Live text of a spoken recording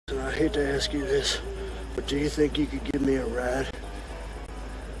hate to ask you this, but do you think you could give me a ride?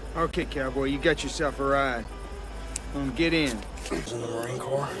 Okay, cowboy, you got yourself a ride. Get in. In the Marine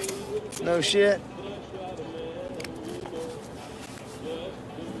Corps? No shit.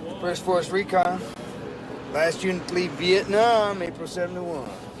 First Force Recon. Last unit to leave Vietnam, April 71.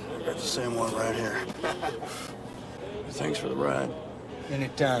 I got the same one right here. Thanks for the ride.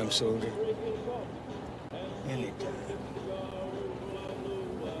 Anytime, soldier. Anytime.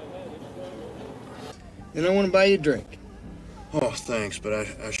 Then I want to buy you a drink. Oh, thanks, but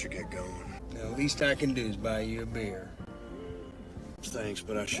I should get going. Now, the least I can do is buy you a beer. Thanks,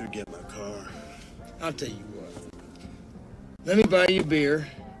 but I should get my car. I'll tell you what. Let me buy you a beer,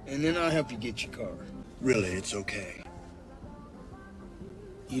 and then I'll help you get your car. Really, it's okay.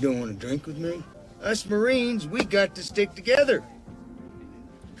 You don't want to drink with me? Us Marines, we got to stick together.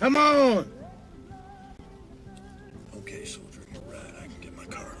 Come on! Okay, soldier, you're right. I can get my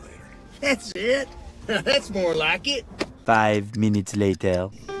car later. That's it. That's more like it. 5 minutes later.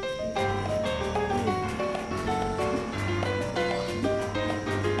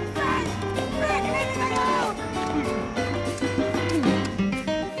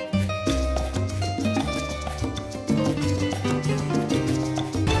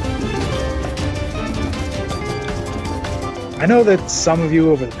 I know that some of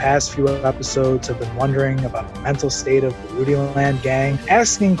you over the past few episodes have been wondering about the mental state of the Rudy Land gang,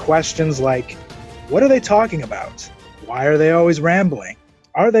 asking questions like, what are they talking about? Why are they always rambling?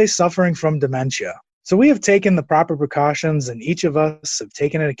 Are they suffering from dementia? So we have taken the proper precautions, and each of us have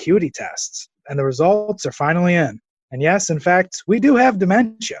taken an acuity test, and the results are finally in. And yes, in fact, we do have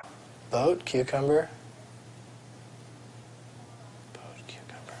dementia. Boat, cucumber. Boat,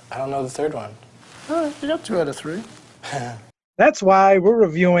 cucumber. I don't know the third one. Oh, you got 2 out of 3. That's why we're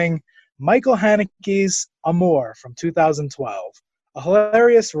reviewing Michael Haneke's Amour from 2012, a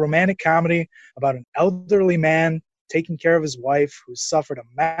hilarious romantic comedy about an elderly man taking care of his wife who suffered a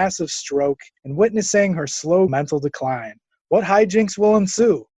massive stroke and witnessing her slow mental decline. What hijinks will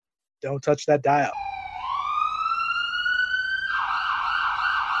ensue? Don't touch that dial.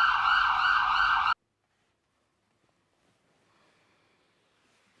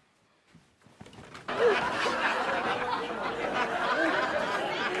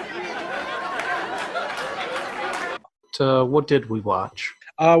 What did we watch?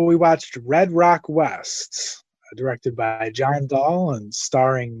 We watched Red Rock West, directed by John Dahl and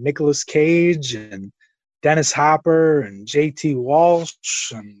starring Nicolas Cage and Dennis Hopper and J.T.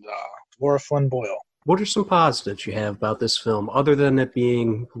 Walsh and Laura Flynn Boyle. What are some positives you have about this film, other than it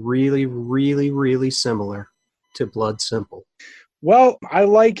being really, really, really similar to Blood Simple? Well, I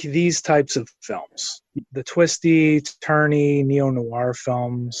like these types of films. The twisty, turny, neo-noir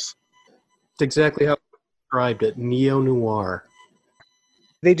films. It's exactly how described it, neo-noir.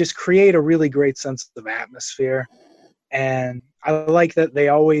 They just create a really great sense of atmosphere, and I like that they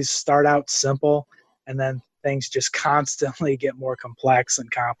always start out simple and then things just constantly get more complex and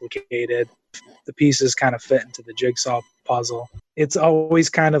complicated. The pieces kind of fit into the jigsaw puzzle. It's always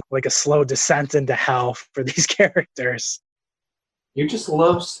kind of like a slow descent into hell for these characters. You just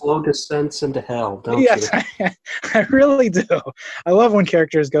love slow descents into hell, don't yes, you? I really do. I love when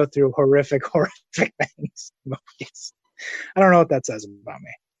characters go through horrific things in movies. I don't know what that says about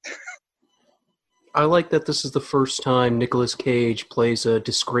me. I like that this is the first time Nicolas Cage plays a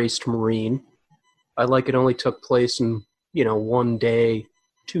disgraced Marine. I like it only took place in, 1 day,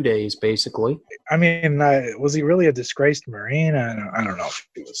 2 days, basically. I mean, was he really a disgraced Marine? I don't know if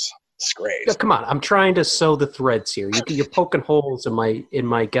he was disgraced. Yeah, come on, I'm trying to sew the threads here. You're poking holes in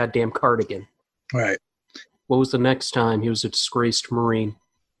my goddamn cardigan. Right. What was the next time he was a disgraced Marine?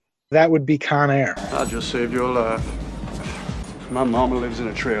 That would be Con Air. I just saved your life. My mama lives in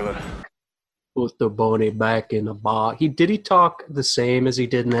a trailer. Put the bunny back in the box. Did he talk the same as he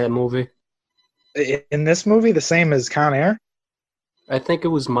did in that movie? In this movie, the same as Con Air? I think it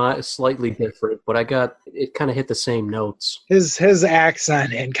was slightly different, but it kind of hit the same notes. His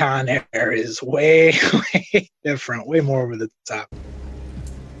accent in Con Air is way different, way more over the top.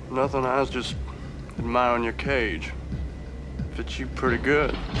 Nothing, I was just admiring your cage. Fits you pretty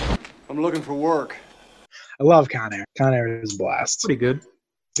good. I'm looking for work. I love Con Air. Con Air is a blast. Pretty good.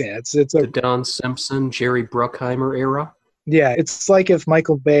 Yeah, it's the Don Simpson, Jerry Bruckheimer era. Yeah, it's like if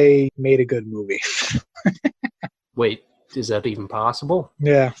Michael Bay made a good movie. Wait, is that even possible?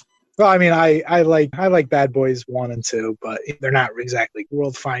 Yeah. Well, I mean, I like Bad Boys 1 and 2, but they're not exactly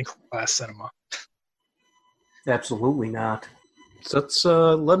world fine class cinema. Absolutely not. So let's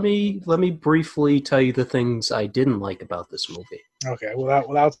let me briefly tell you the things I didn't like about this movie. Okay,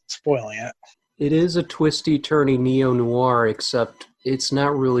 without spoiling it. It is a twisty-turny neo-noir, except it's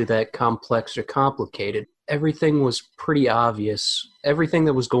not really that complex or complicated. Everything was pretty obvious. Everything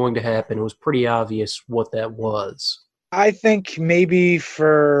that was going to happen was pretty obvious what that was. I think maybe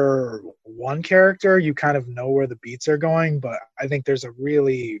for one character, you kind of know where the beats are going, but I think there's a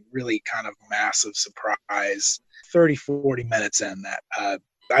really, really kind of massive surprise 30, 40 minutes in that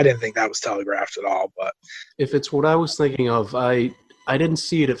I didn't think that was telegraphed at all. But if it's what I was thinking of, I didn't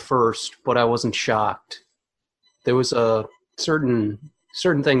see it at first, but I wasn't shocked. There was a certain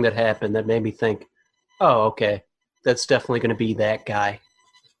thing that happened that made me think, oh, okay, that's definitely going to be that guy.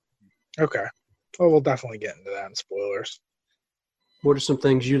 Okay. Well, we'll definitely get into that in spoilers. What are some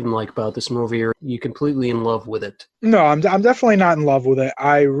things you didn't like about this movie, or are you completely in love with it? No, I'm definitely not in love with it.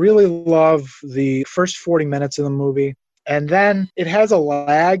 I really love the first 40 minutes of the movie, and then it has a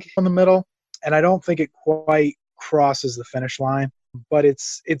lag in the middle, and I don't think it quite crosses the finish line. But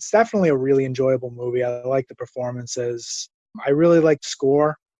it's definitely a really enjoyable movie. I like the performances. I really like the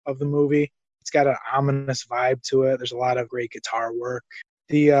score of the movie. It's got an ominous vibe to it. There's a lot of great guitar work.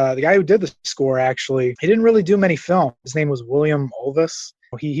 The guy who did the score, actually, he didn't really do many films. His name was William Olvis.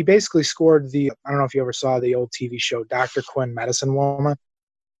 He basically scored I don't know if you ever saw the old TV show Dr. Quinn, Medicine Woman,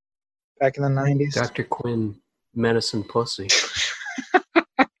 back in the 90s. Dr. Quinn, Medicine Pussy.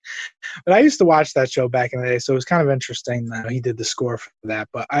 But I used to watch that show back in the day, so it was kind of interesting that he did the score for that.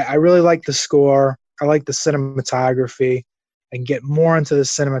 But I really like the score. I like the cinematography. I can get more into the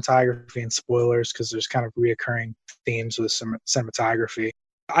cinematography and spoilers because there's kind of reoccurring themes with cinematography.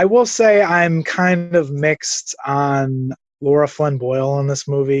 I will say I'm kind of mixed on Laura Flynn Boyle in this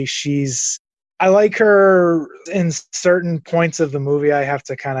movie. I like her in certain points of the movie. I have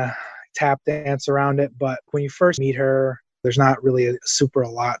to kind of tap dance around it. But when you first meet her, there's not really a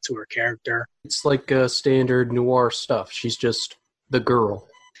lot to her character. It's like standard noir stuff. She's just the girl.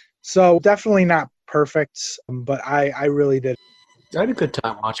 So definitely not perfect, but I really did. I had a good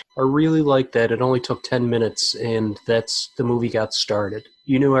time watching. I really liked that. It only took 10 minutes, and the movie got started.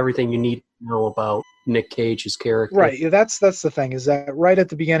 You knew everything you need to know about Nick Cage's character. Right. That's the thing, is that right at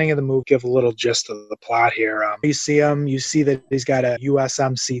the beginning of the movie, give a little gist of the plot here. You see him, you see that he's got a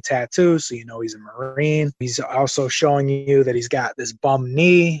USMC tattoo, so you know he's a Marine. He's also showing you that he's got this bum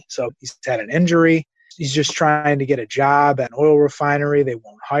knee, so he's had an injury. He's just trying to get a job at an oil refinery. They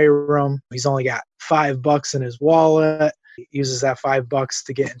won't hire him. He's only got $5 in his wallet. He uses that $5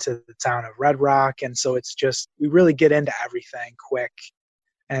 to get into the town of Red Rock. And so it's just, we really get into everything quick.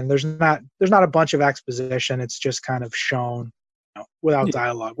 And there's not a bunch of exposition. It's just kind of shown, without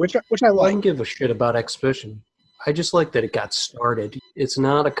dialogue, which I like. I don't give a shit about exposition. I just like that it got started. It's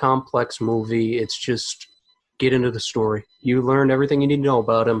not a complex movie. It's just get into the story. You learned everything you need to know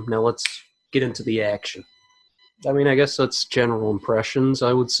about him. Now let's get into the action. I mean, I guess that's general impressions.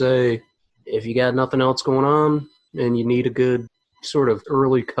 I would say if you got nothing else going on and you need a good sort of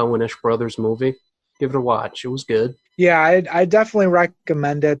early Coen-ish Brothers movie, give it a watch. It was good. Yeah, I definitely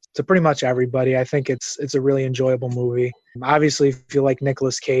recommend it to pretty much everybody. I think it's a really enjoyable movie. Obviously, if you like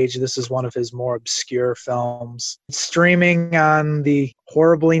Nicolas Cage, this is one of his more obscure films. It's streaming on the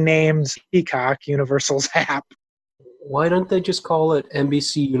horribly named Peacock, Universal's app. Why don't they just call it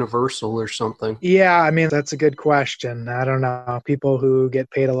NBC Universal or something? Yeah, I mean, that's a good question. I don't know. People who get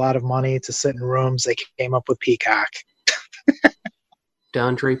paid a lot of money to sit in rooms, they came up with Peacock.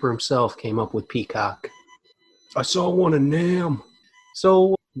 Don Draper himself came up with Peacock. I saw one in NAMM.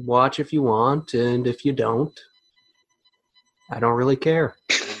 So watch if you want, and if you don't, I don't really care.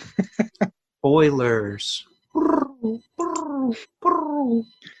 Spoilers.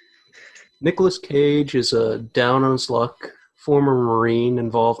 Nicolas Cage is a down on his luck former Marine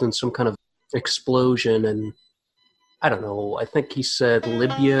involved in some kind of explosion in, I don't know, I think he said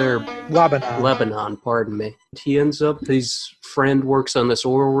Libya or Lebanon, pardon me. He ends up, his friend works on this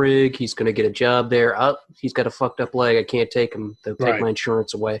oil rig, he's going to get a job there. He's got a fucked up leg, I can't take him, they'll take my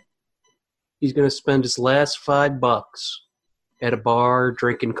insurance away. He's going to spend his last $5 at a bar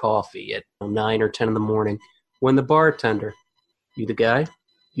drinking coffee at 9 or 10 in the morning when the bartender, you the guy?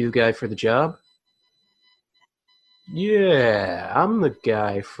 You the guy for the job? Yeah, I'm the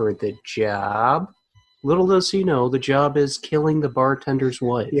guy for the job. Little does he know, the job is killing the bartender's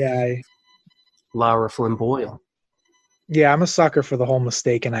wife. Yeah. Laura Flynn Boyle. Yeah, I'm a sucker for the whole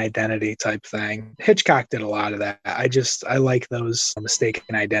mistaken identity type thing. Hitchcock did a lot of that. I like those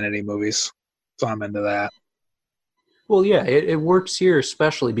mistaken identity movies, so I'm into that. Well, yeah, it works here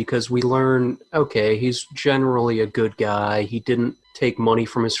especially because we learn, okay, he's generally a good guy. He didn't take money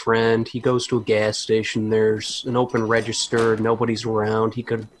from his friend. He goes to a gas station. There's an open register. Nobody's around. He's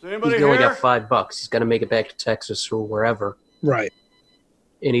only got $5. He's got to make it back to Texas or wherever. Right.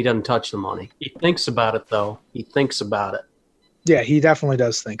 and he doesn't touch the money. He thinks about it, though. He thinks about it. Yeah, he definitely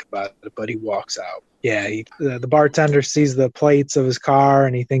does think about it, but he walks out. Yeah, the bartender sees the plates of his car,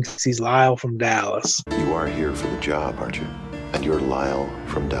 and he thinks he's Lyle from Dallas. You are here for the job, aren't you? And you're Lyle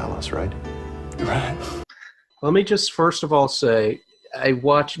from Dallas, right? Right. Let me just first of all say, I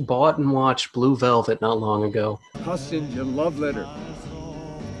bought and watched Blue Velvet not long ago. I'll send you a love letter.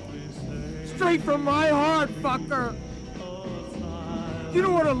 Straight from my heart, fucker! You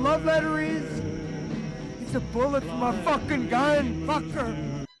know what a love letter is? It's a bullet from a fucking gun,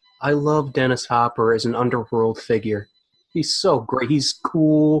 fucker! I love Dennis Hopper as an underworld figure. He's so great. He's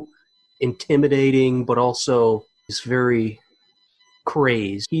cool, intimidating, but also he's very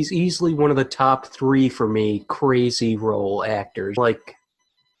crazed. He's easily one of the top 3 for me crazy role actors. Like,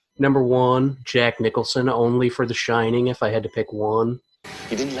 number 1, Jack Nicholson, only for The Shining if I had to pick one.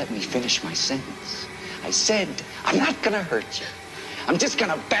 You didn't let me finish my sentence. I said, I'm not gonna hurt you. I'm just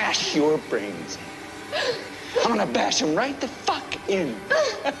gonna bash your brains in. I'm gonna bash them right the fuck in.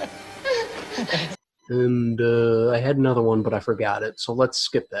 And I had another one, but I forgot it, so let's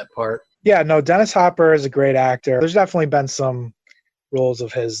skip that part. Yeah, no, Dennis Hopper is a great actor. There's definitely been some roles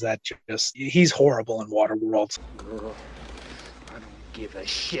of his that he's horrible in Waterworld. Girl, I don't give a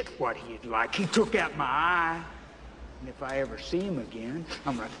shit what he'd like. He took out my eye. And if I ever see him again,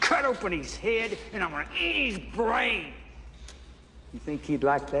 I'm gonna cut open his head and I'm gonna eat his brain. You think he'd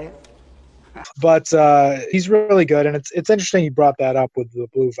like that? But he's really good, and it's interesting you brought that up with the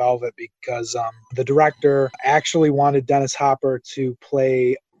Blue Velvet because the director actually wanted Dennis Hopper to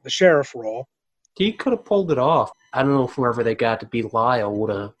play the sheriff role. He could have pulled it off. I don't know if whoever they got to be Lyle would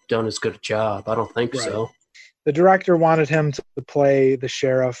have done as good a job. I don't think so. The director wanted him to play the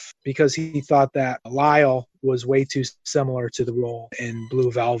sheriff because he thought that Lyle was way too similar to the role in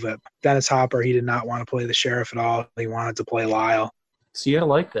Blue Velvet. Dennis Hopper, he did not want to play the sheriff at all. He wanted to play Lyle. See, I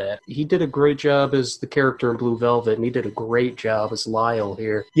like that. He did a great job as the character in Blue Velvet, and he did a great job as Lyle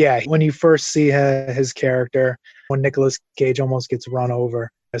here. Yeah, when you first see his character, when Nicolas Cage almost gets run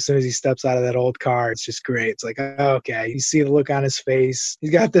over, as soon as he steps out of that old car, it's just great. It's like, okay, you see the look on his face. He's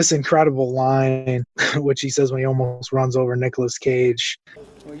got this incredible line, which he says when he almost runs over Nicolas Cage.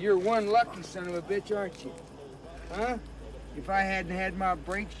 Well, you're one lucky son of a bitch, aren't you? Huh? If I hadn't had my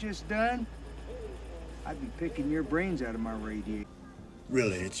brakes just done, I'd be picking your brains out of my radiator.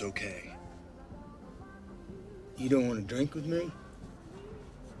 Really, it's okay. You don't want to drink with me?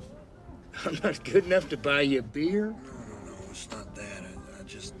 I'm not good enough to buy you a beer? No, it's not that. I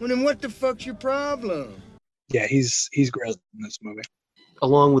just... Well, then what the fuck's your problem? Yeah, he's great in this movie.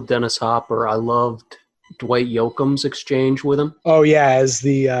 Along with Dennis Hopper, I loved Dwight Yoakam's exchange with him. Oh yeah, as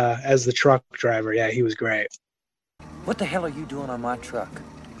the truck driver. Yeah, he was great. What the hell are you doing on my truck?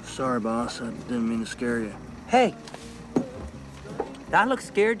 Sorry, boss. I didn't mean to scare you. Hey! Do I look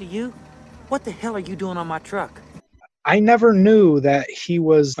scared to you? What the hell are you doing on my truck? I never knew that he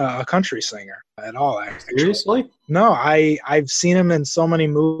was a country singer at all, actually. Seriously? No, I've seen him in so many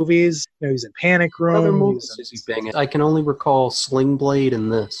movies. You know, he's in Panic Room. Other movies is he banging? I can only recall Sling Blade and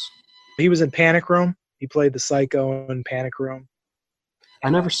this. He was in Panic Room. He played the psycho in Panic Room. I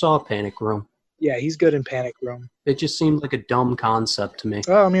never saw Panic Room. Yeah, he's good in Panic Room. It just seemed like a dumb concept to me.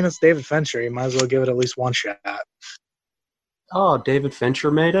 Well, I mean, it's David Fincher. You might as well give it at least one shot. Oh, David Fincher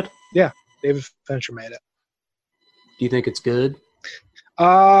made it? Yeah, David Fincher made it. Do you think it's good?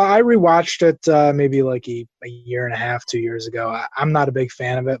 I rewatched it maybe like a year and a half, 2 years ago. I'm not a big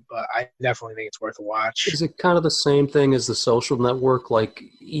fan of it, but I definitely think it's worth a watch. Is it kind of the same thing as The Social Network? Like,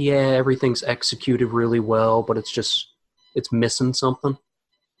 yeah, everything's executed really well, but it's missing something?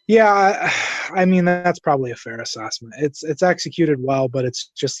 Yeah, I mean, that's probably a fair assessment. It's executed well, but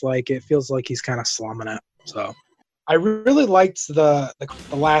it's just like, it feels like he's kind of slumming it, so... I really liked the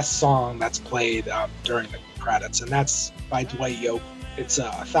last song that's played during the credits, and that's by Dwight Yoakam. It's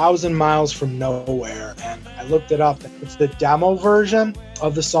 1,000 Miles from Nowhere, and I looked it up. It's the demo version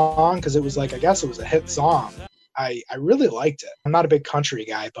of the song because it was like, I guess it was a hit song. I really liked it. I'm not a big country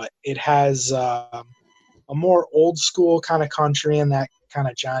guy, but it has a more old school kind of country in that kind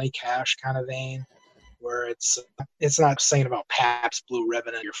of Johnny Cash kind of vein, where it's not saying about Pabst Blue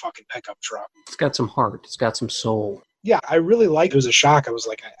Ribbon in your fucking pickup truck. It's got some heart. It's got some soul. Yeah, I really liked it. It was a shock. I was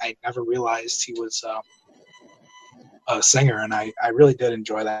like, I never realized he was a singer, and I really did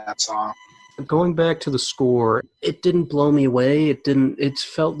enjoy that song. Going back to the score, it didn't blow me away. It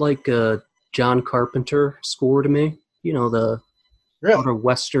felt like a John Carpenter score to me. You know, the sort of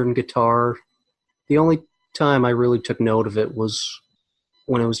Western guitar. The only time I really took note of it was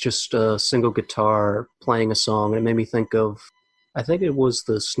when it was just a single guitar playing a song. It made me think of, I think it was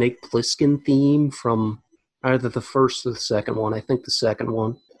the Snake Plissken theme from Either the first or the second one. I think the second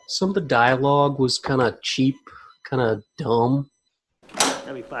one. Some of the dialogue was kind of cheap, kind of dumb.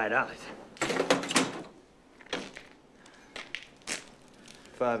 That'll be $5.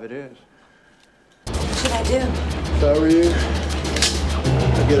 $5 it is. What should I do? If I were you,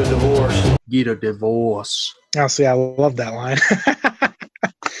 I'd get a divorce. Get a divorce. Oh, see, I love that line.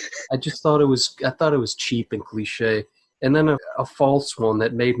 I just thought it was cheap and cliche. And then a false one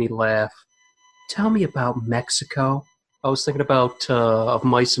that made me laugh. Tell me about Mexico. I was thinking about Of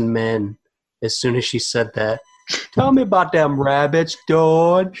Mice and Men as soon as she said that. Tell me about them rabbits,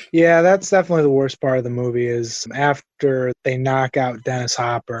 George. Yeah, that's definitely the worst part of the movie is after they knock out Dennis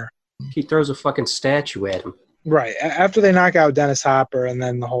Hopper. He throws a fucking statue at him. Right. After they knock out Dennis Hopper and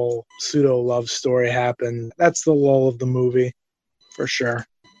then the whole pseudo-love story happened, that's the lull of the movie, for sure.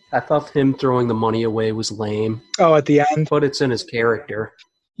 I thought him throwing the money away was lame. Oh, at the end? But it's in his character.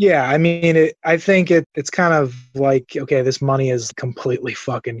 Yeah, I mean, I think it's kind of like, okay, this money is completely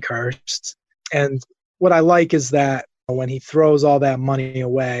fucking cursed. And what I like is that when he throws all that money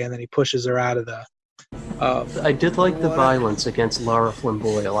away and then he pushes her out of the... I did like the violence against Lara Flynn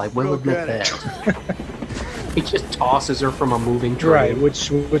Boyle. I will admit that. He just tosses her from a moving train. Right,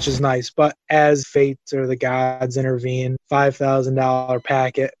 which is nice. But as fate or the gods intervene, $5,000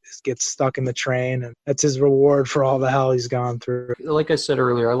 packet gets stuck in the train, and that's his reward for all the hell he's gone through. Like I said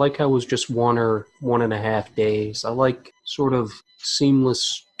earlier, I like how it was just 1 or 1.5 days. I like sort of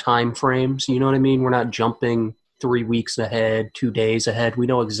seamless time frames. You know what I mean? We're not jumping 3 weeks ahead, 2 days ahead. We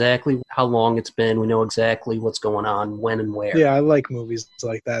know exactly how long it's been. We know exactly what's going on, when and where. Yeah, I like movies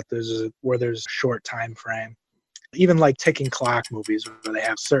like that. Where there's a short time frame. Even like ticking clock movies where they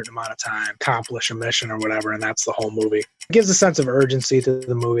have a certain amount of time, accomplish a mission or whatever, and that's the whole movie. It gives a sense of urgency to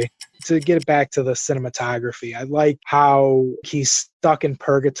the movie. To get it back to the cinematography, I like how he's stuck in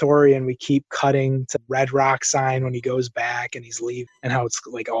purgatory and we keep cutting to Red Rock sign when he goes back and he's leaving, and how it's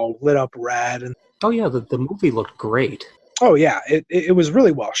like all lit up red. And oh yeah, the movie looked great. Oh yeah, it was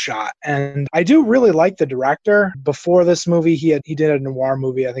really well shot, and I do really like the director. Before this movie, he did a noir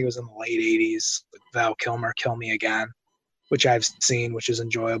movie. I think it was in the late '80s, with Val Kilmer, Kill Me Again, which I've seen, which is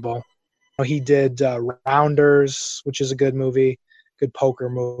enjoyable. He did Rounders, which is a good movie, good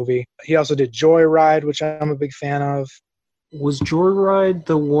poker movie. He also did Joyride, which I'm a big fan of. Was Joyride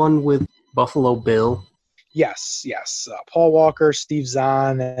the one with Buffalo Bill? Yes. Paul Walker, Steve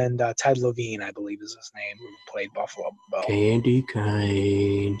Zahn, and Ted Levine, I believe is his name, who played Buffalo Bill. Candy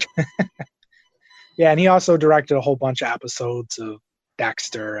Cane. Yeah, and he also directed a whole bunch of episodes of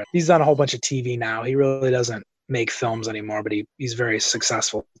Dexter. He's done a whole bunch of TV now. He really doesn't make films anymore, but he's a very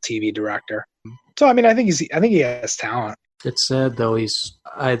successful TV director. So, I mean, I think he has talent. It's sad, though. He's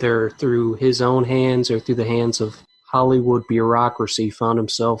either through his own hands or through the hands of Hollywood bureaucracy found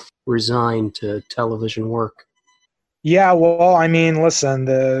himself resigned to television work. Yeah, well, I mean, listen,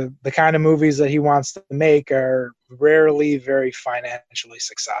 the kind of movies that he wants to make are rarely very financially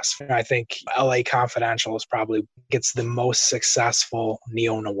successful. I think LA Confidential is probably gets the most successful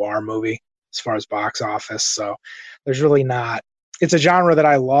neo-noir movie as far as box office. So there's really not. It's a genre that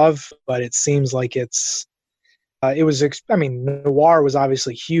I love, but it seems like noir was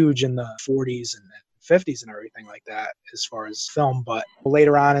obviously huge in the 40s and 50s and everything like that as far as film, but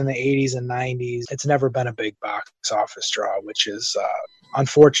later on in the 80s and 90s, it's never been a big box office draw, which is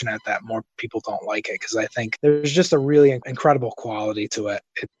unfortunate that more people don't like it, because I think there's just a really incredible quality to it.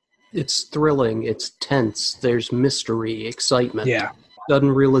 It's thrilling, it's tense, there's mystery, excitement. Yeah.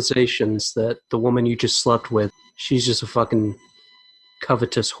 Sudden realizations that the woman you just slept with, she's just a fucking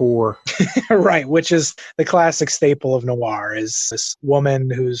covetous whore. Right, which is the classic staple of noir, is this woman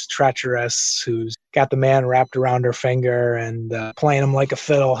who's treacherous, who's got the man wrapped around her finger and playing him like a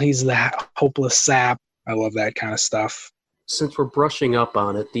fiddle. He's the hopeless sap. I love that kind of stuff. Since we're brushing up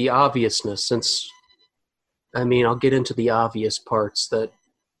on it, the obviousness, I'll get into the obvious parts that,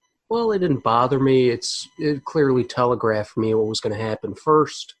 well, it didn't bother me. It clearly telegraphed me what was going to happen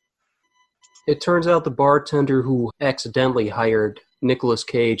first. It turns out the bartender who accidentally hired Nicolas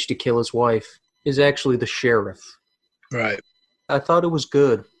Cage to kill his wife is actually the sheriff. Right. I thought it was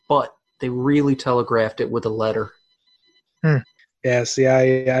good, but they really telegraphed it with a letter. Yeah, see,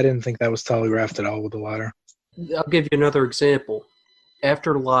 I didn't think that was telegraphed at all with the letter. I'll give you another example.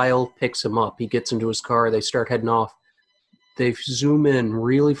 After Lyle picks him up, he gets into his car, they start heading off. They zoom in,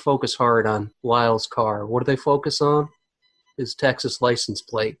 really focus hard on Lyle's car. What do they focus on? His Texas license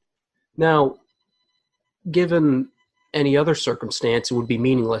plate. Now, given any other circumstance, it would be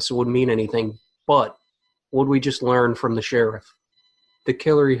meaningless. It wouldn't mean anything. But what we just learned from the sheriff? The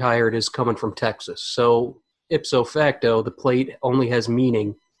killer he hired is coming from Texas. So, ipso facto, the plate only has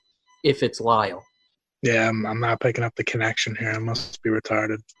meaning if it's Lyle. Yeah, I'm not picking up the connection here. I must be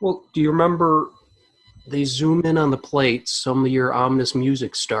retarded. Well, do you remember they zoom in on the plates, some of your ominous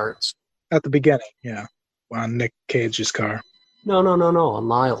music starts? At the beginning, yeah. On Nick Cage's car. No, on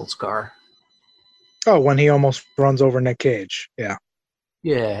Lyle's car. Oh, when he almost runs over Nick Cage, yeah.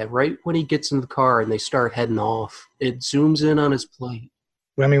 Yeah, right when he gets in the car and they start heading off, it zooms in on his plate.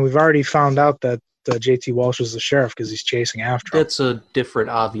 I mean, we've already found out that J.T. Walsh is the sheriff because he's chasing after him. That's a different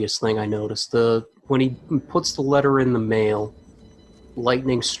obvious thing I noticed. When he puts the letter in the mail,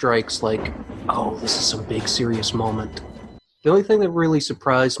 lightning strikes like, oh, this is some big serious moment. The only thing that really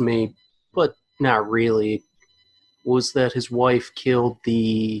surprised me, but not really, was that his wife killed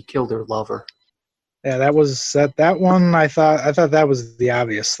her lover. Yeah, that was that one. I thought that was the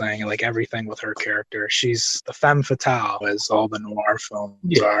obvious thing. Like everything with her character, she's the femme fatale, as all the noir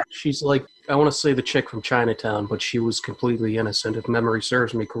films are. She's like, I want to say the chick from Chinatown, but she was completely innocent, if memory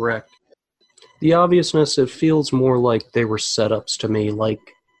serves me correct. The obviousness, it feels more like they were setups to me. Like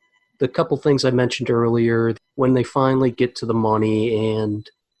the couple things I mentioned earlier, when they finally get to the money and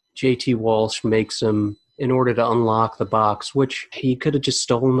J.T. Walsh makes him, in order to unlock the box, which he could have just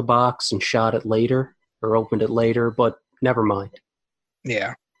stolen the box and shot it later, or opened it later, but never mind.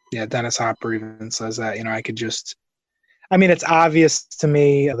 Yeah, Dennis Hopper even says that, I could just... I mean, it's obvious to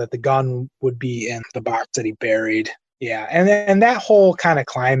me that the gun would be in the box that he buried. Yeah, and that whole kind of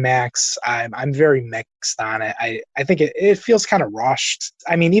climax, I'm very mixed on it. I think it feels kind of rushed.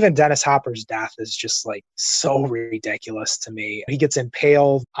 I mean, even Dennis Hopper's death is just like so ridiculous to me. He gets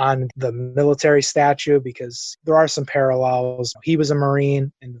impaled on the military statue because there are some parallels. He was a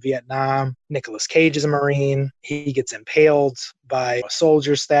Marine in Vietnam. Nicolas Cage is a Marine. He gets impaled by a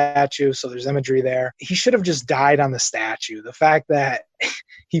soldier statue, so there's imagery there. He should have just died on the statue. The fact that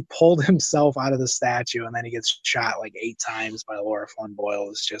he pulled himself out of the statue and then he gets shot like 8 times by Laura Flynn Boyle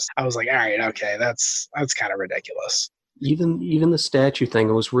is just, I was like, all right, okay, that's kind of ridiculous. Even the statue thing,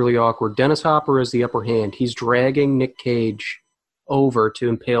 it was really awkward. Dennis Hopper has the upper hand. He's dragging Nick Cage over to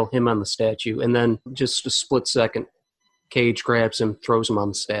impale him on the statue, and then just a split second, Cage grabs him, throws him on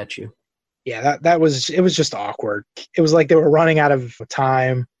the statue. Yeah, it was just awkward. It was like they were running out of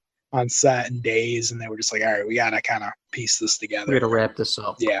time on set and days, and they were just like, all right, we got to kind of piece this together. We got to wrap this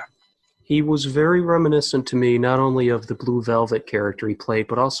up. Yeah. He was very reminiscent to me, not only of the Blue Velvet character he played,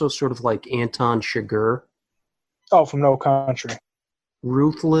 but also sort of like Anton Chigurh. Oh, from No Country.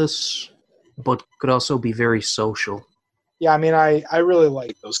 Ruthless, but could also be very social. Yeah, I mean, I really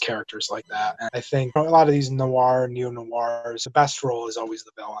like those characters like that. And I think a lot of these noir, neo-noirs, the best role is always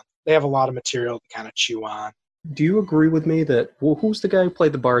the villain. They have a lot of material to kind of chew on. Do you agree with me that, well, who's the guy who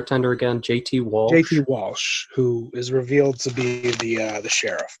played the bartender again? J.T. Walsh? J.T. Walsh, who is revealed to be the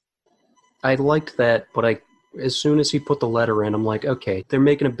sheriff. I liked that, but as soon as he put the letter in, I'm like, okay, they're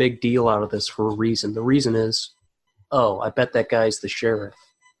making a big deal out of this for a reason. The reason is, oh, I bet that guy's the sheriff.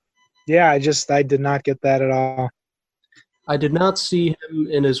 Yeah, I did not get that at all. I did not see him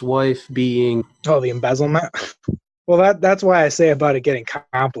and his wife being... Oh, the embezzlement? Well, that's why I say about it getting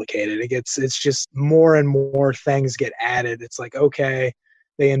complicated. It's just more and more things get added. It's like, okay,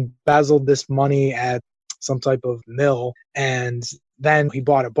 they embezzled this money at some type of mill, and then he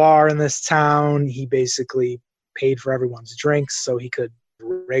bought a bar in this town. He basically paid for everyone's drinks so he could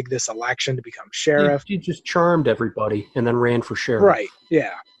rig this election to become sheriff. He just charmed everybody and then ran for sheriff. Right,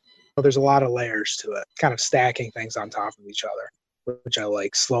 yeah. Well, there's a lot of layers to it, kind of stacking things on top of each other, which I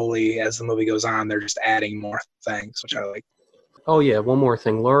like. Slowly, as the movie goes on, they're just adding more things, which I like. Oh, yeah, one more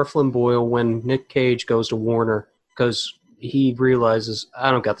thing. Laura Flynn Boyle, when Nick Cage goes to warn her, because he realizes,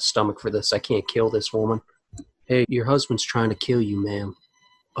 I don't got the stomach for this. I can't kill this woman. Hey, your husband's trying to kill you, ma'am.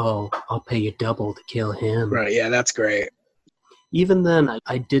 Oh, I'll pay you double to kill him. Right, yeah, that's great. Even then,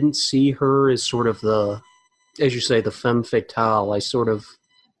 I didn't see her as sort of the, as you say, the femme fatale. I sort of,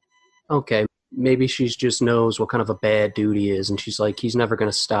 okay, maybe she just knows what kind of a bad dude he is, and she's like, he's never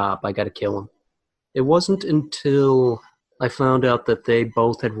going to stop. I got to kill him. It wasn't until I found out that they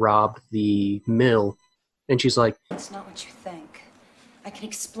both had robbed the mill, and she's like, it's not what you think. I can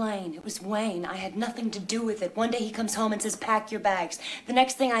explain. It was Wayne. I had nothing to do with it. One day he comes home and says, pack your bags. The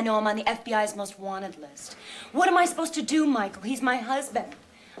next thing I know, I'm on the FBI's most wanted list. What am I supposed to do, Michael? He's my husband.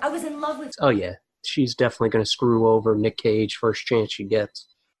 I was in love with... Oh, yeah. She's definitely going to screw over Nick Cage first chance she gets.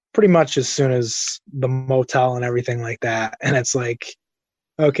 Pretty much as soon as the motel and everything like that. And it's like,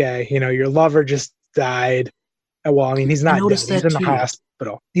 okay, your lover just died. Well, I mean, he's not dead. He's in the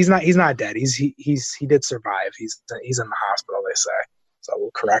hospital. He's not dead. He did survive. He's in the hospital, they say. So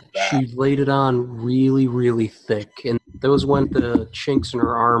we'll correct that. She laid it on really, really thick. And that was when the chinks in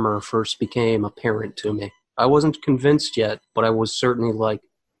her armor first became apparent to me. I wasn't convinced yet, but I was certainly like,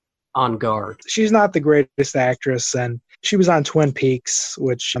 on guard. She's not the greatest actress, and she was on Twin Peaks,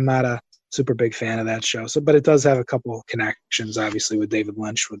 which I'm not a super big fan of that show. But it does have a couple connections, obviously, with David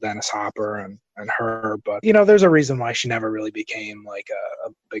Lynch, with Dennis Hopper and her. But, there's a reason why she never really became like a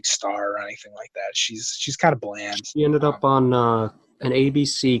big star or anything like that. She's kind of bland. She ended up on an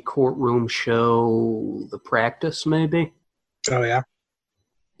ABC courtroom show, The Practice, maybe? Oh, yeah?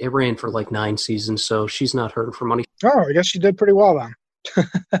 It ran for like 9 seasons, so she's not hurting for money. Oh, I guess she did pretty well then.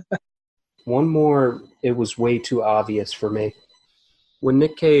 One more, it was way too obvious for me. When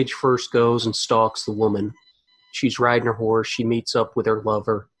Nick Cage first goes and stalks the woman, she's riding her horse, she meets up with her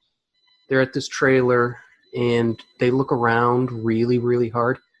lover. They're at this trailer, and they look around really, really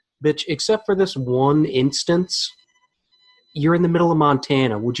hard. Bitch, except for this one instance, you're in the middle of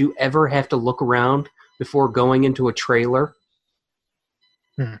Montana. Would you ever have to look around before going into a trailer?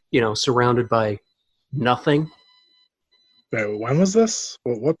 Surrounded by nothing? Wait, when was this?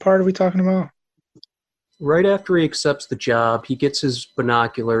 What part are we talking about? Right after he accepts the job, he gets his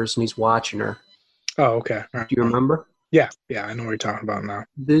binoculars and he's watching her. Oh, okay. Right. Do you remember? Yeah, I know what you're talking about now.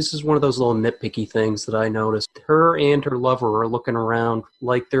 This is one of those little nitpicky things that I noticed. Her and her lover are looking around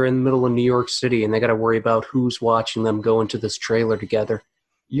like they're in the middle of New York City and they got to worry about who's watching them go into this trailer together.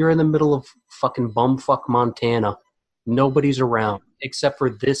 You're in the middle of fucking bumfuck Montana. Nobody's around except for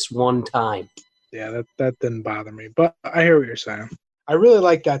this one time. Yeah, that didn't bother me, but I hear what you're saying. I really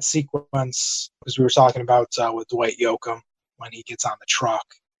like that sequence, as we were talking about with Dwight Yoakam when he gets on the truck.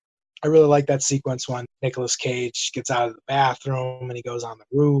 I really like that sequence when Nicolas Cage gets out of the bathroom and he goes on the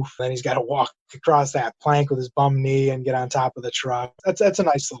roof. Then he's got to walk across that plank with his bum knee and get on top of the truck. That's a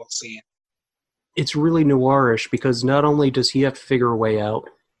nice little scene. It's really noirish because not only does he have to figure a way out,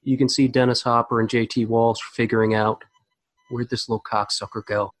 you can see Dennis Hopper and J.T. Walsh figuring out where'd this little cocksucker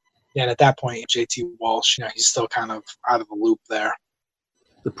go. Yeah, and at that point, J.T. Walsh, he's still kind of out of the loop there.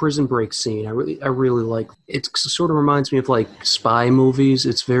 The prison break scene, I really like. It sort of reminds me of like spy movies.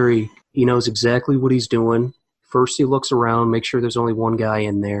 It's very, he knows exactly what he's doing. First he looks around, make sure there's only one guy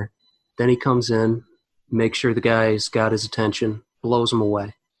in there. Then he comes in, make sure the guy's got his attention, blows him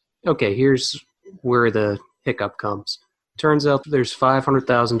away. Okay, here's where the hiccup comes. Turns out there's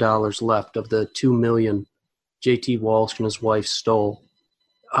 $500,000 left of the $2 million J.T. Walsh and his wife stole.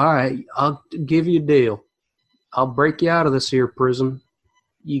 All right, I'll give you a deal. I'll break you out of this here prison.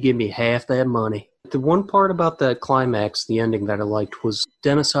 You give me half that money. The one part about that climax, the ending that I liked, was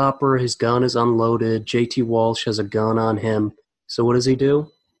Dennis Hopper, his gun is unloaded. J.T. Walsh has a gun on him. So what does he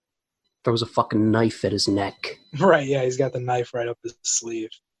do? Throws a fucking knife at his neck. Right, yeah, he's got the knife right up his sleeve.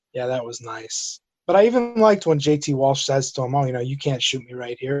 Yeah, that was nice. But I even liked when J.T. Walsh says to him, oh, you can't shoot me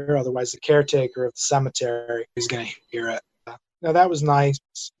right here. Otherwise the caretaker of the cemetery is going to hear it. That was nice.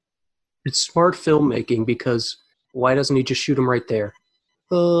 It's smart filmmaking because why doesn't he just shoot him right there?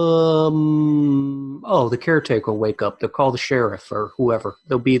 The caretaker will wake up. They'll call the sheriff or whoever.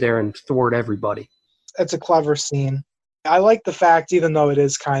 They'll be there and thwart everybody. It's a clever scene. I like the fact, even though it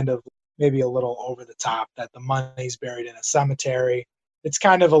is kind of maybe a little over the top, that the money's buried in a cemetery. It's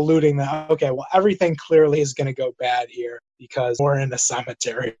kind of alluding that, okay, well, everything clearly is going to go bad here because we're in a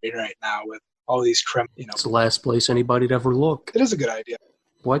cemetery right now with all these criminals. It's the last place anybody'd ever look. It is a good idea.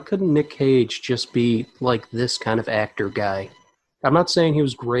 Why couldn't Nick Cage just be like this kind of actor guy? I'm not saying he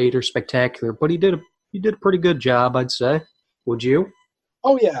was great or spectacular, but he did a pretty good job, I'd say. Would you?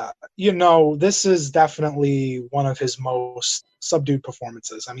 Oh, yeah. This is definitely one of his most subdued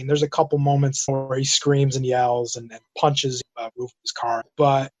performances. I mean, there's a couple moments where he screams and yells and punches the roof of his car.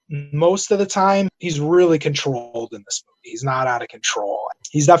 But most of the time, he's really controlled in this movie. He's not out of control.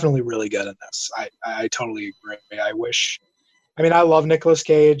 He's definitely really good in this. I totally agree. I love Nicolas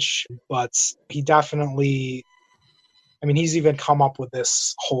Cage, but he definitely... he's even come up with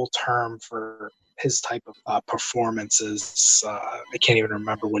this whole term for his type of performances. I can't even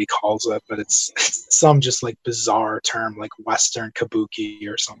remember what he calls it, but it's some just like bizarre term, like Western kabuki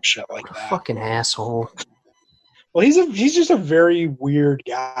or some shit like that. Fucking asshole. Well, he's just a very weird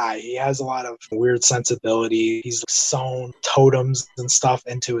guy. He has a lot of weird sensibility. He's sewn totems and stuff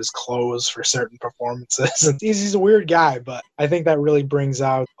into his clothes for certain performances. And he's a weird guy, but I think that really brings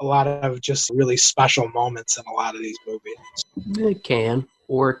out a lot of just really special moments in a lot of these movies. It can,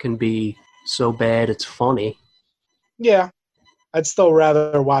 or it can be so bad it's funny. Yeah. I'd still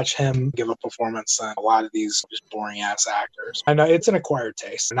rather watch him give a performance than a lot of these just boring-ass actors. I know it's an acquired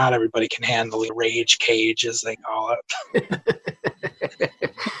taste. Not everybody can handle the rage cage, as they call it.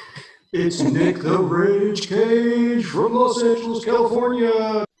 It's Nick the Rage Cage from Los Angeles,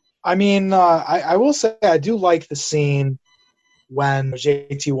 California. I will say I do like the scene when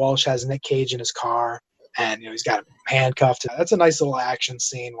J.T. Walsh has Nick Cage in his car and he's got him handcuffed. That's a nice little action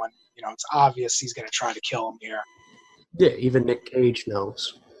scene when You know, it's obvious he's going to try to kill him here. Yeah, even Nick Cage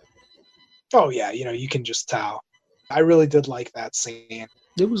knows. Oh, yeah, you know, you can just tell. I really did like that scene.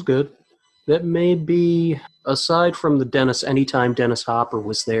 It was good. That may be, aside from the Dennis, anytime Dennis Hopper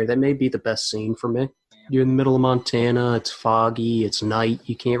was there, that may be the best scene for me. You're in the middle of Montana, it's foggy, it's night,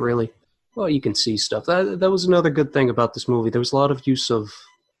 you can't really, well, you can see stuff. That was another good thing about this movie. There was a lot of use of,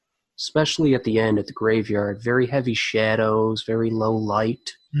 especially at the end, at the graveyard, very heavy shadows, very low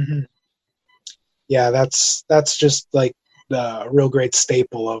light. Mm-hmm. Yeah, that's just like the real great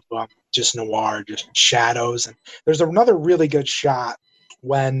staple of just noir, just shadows. And there's another really good shot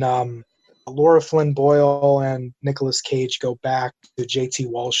when Laura Flynn Boyle and Nicolas Cage go back to J.T.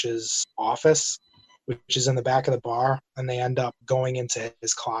 Walsh's office, which is in the back of the bar, and they end up going into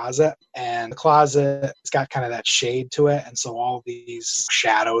his closet. And the closet, it's got kind of that shade to it, and so all these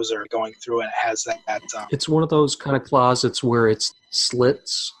shadows are going through, and it has that it's one of those kind of closets where it's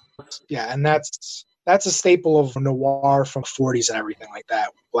slits. Yeah, and that's a staple of noir from the 40s and everything like that,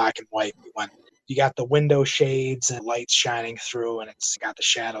 black and white, when you got the window shades and lights shining through, and it's got the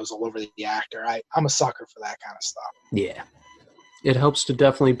shadows all over the actor. I'm a sucker for that kind of stuff. Yeah. It helps to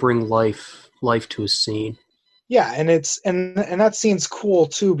definitely bring life to a scene. Yeah, and that scene's cool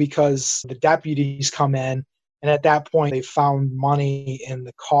too, because the deputies come in, and at that point they found money in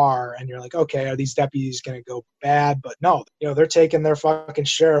the car, and you're like, okay, are these deputies going to go bad? But no, you know, they're taking their fucking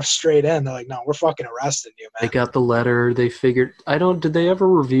sheriff straight in. They're like, no, we're fucking arresting you, man. They got the letter, they figured, did they ever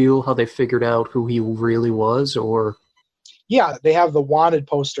reveal how they figured out who he really was, or? Yeah, they have the wanted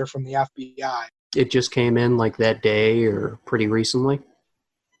poster from the FBI. It just came in like that day or pretty recently?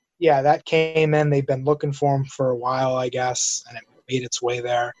 Yeah, that came in. They've been looking for him for a while, I guess, and it made its way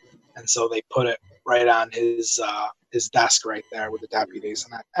there. And so they put it right on his desk right there with the deputies.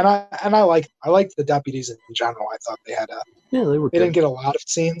 And I liked the deputies in general. I thought they had they were they good. didn't get a lot of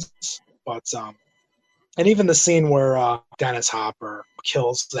scenes, but and even the scene where Dennis Hopper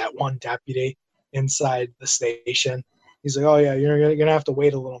kills that one deputy inside the station. He's like, oh, yeah, you're going to have to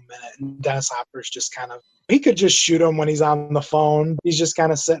wait a little minute. And Dennis Hopper's just kind of, he could just shoot him when he's on the phone. He's just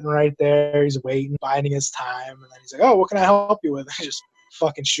kind of sitting right there. He's waiting, biding his time. And then he's like, oh, what can I help you with? And he just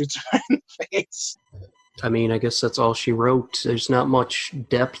fucking shoots him right in the face. I mean, I guess that's all she wrote. There's not much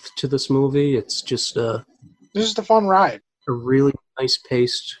depth to this movie. It's just it's just a fun ride. A really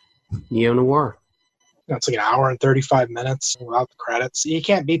nice-paced neo-noir. It's like an hour and 35 minutes without the credits. You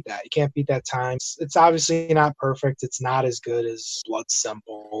can't beat that. You can't beat that time. It's obviously not perfect. It's not as good as Blood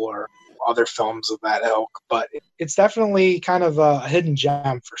Simple or other films of that ilk, but it's definitely kind of a hidden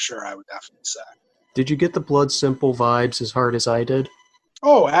gem for sure, I would definitely say. Did you get the Blood Simple vibes as hard as I did?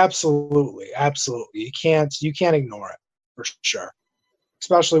 Oh, absolutely. Absolutely. You can't ignore it, for sure.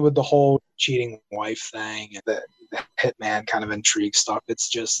 Especially with the whole cheating wife thing and the hitman kind of intrigue stuff. It's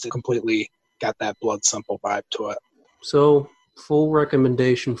just completely got that Blood Simple vibe to it. So, full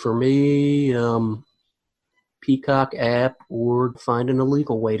recommendation for me, Peacock app, or find an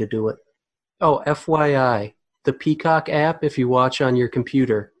illegal way to do it. Oh, FYI, the Peacock app, if you watch on your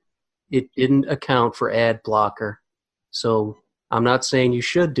computer, it didn't account for ad blocker. So, I'm not saying you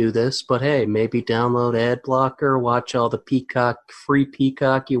should do this, but hey, maybe download ad blocker, watch all the free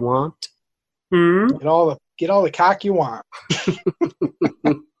Peacock you want. Get all the cock you want.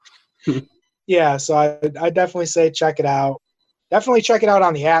 Yeah, so I definitely say check it out. Definitely check it out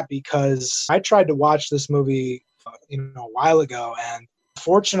on the app, because I tried to watch this movie a while ago, and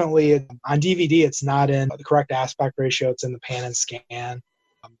fortunately on DVD it's not in the correct aspect ratio. It's in the pan and scan.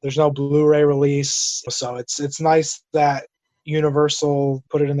 There's no Blu-ray release, so it's nice that Universal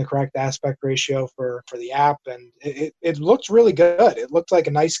put it in the correct aspect ratio for the app, and it looked really good. It looked like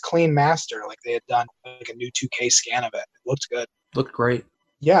a nice clean master, like they had done like a new 2K scan of it. It looked good. Looked great.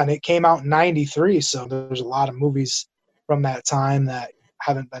 Yeah, and it came out in 93, so there's a lot of movies from that time that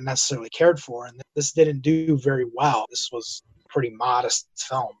haven't been necessarily cared for, and this didn't do very well. This was a pretty modest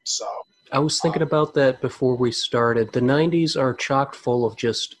film, so. I was thinking about that before we started. The 90s are chock full of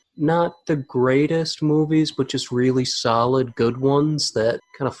just not the greatest movies, but just really solid, good ones that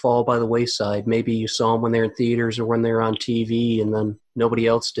kind of fall by the wayside. Maybe you saw them when they're in theaters or when they're on TV, and then nobody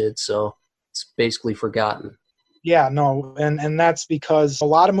else did, so it's basically forgotten. Yeah, no, and that's because a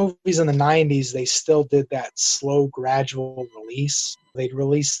lot of movies in the 90s, they still did that slow, gradual release. They'd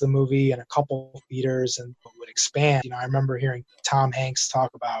release the movie in a couple theaters and it would expand. I remember hearing Tom Hanks talk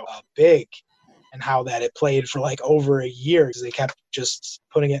about Big and how that it played for like over a year because they kept just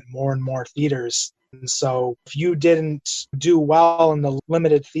putting it in more and more theaters. And so if you didn't do well in the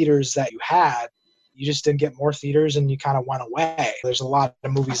limited theaters that you had, you just didn't get more theaters and you kind of went away. There's a lot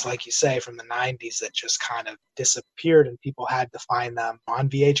of movies, like you say, from the 90s that just kind of disappeared and people had to find them on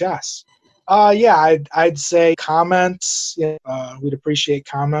VHS. Yeah, I'd say comments. We'd appreciate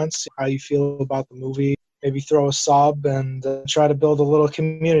comments, how you feel about the movie. Maybe throw a sub and try to build a little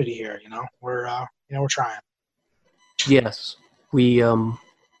community here. We're trying. Yes, we're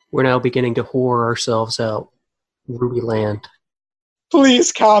now beginning to whore ourselves out. Rudy Land.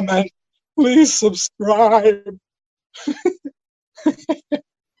 Please comment. Please subscribe.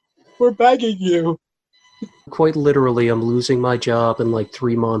 We're begging you. Quite literally, I'm losing my job in like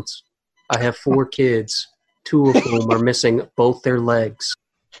 3 months. I have 4 kids, 2 of whom are missing both their legs.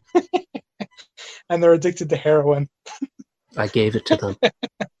 And they're addicted to heroin. I gave it to them.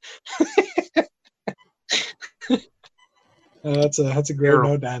 That's a great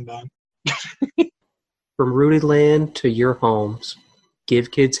note to end on. From Rudy Land to your homes,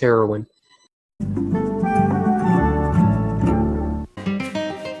 give kids heroin.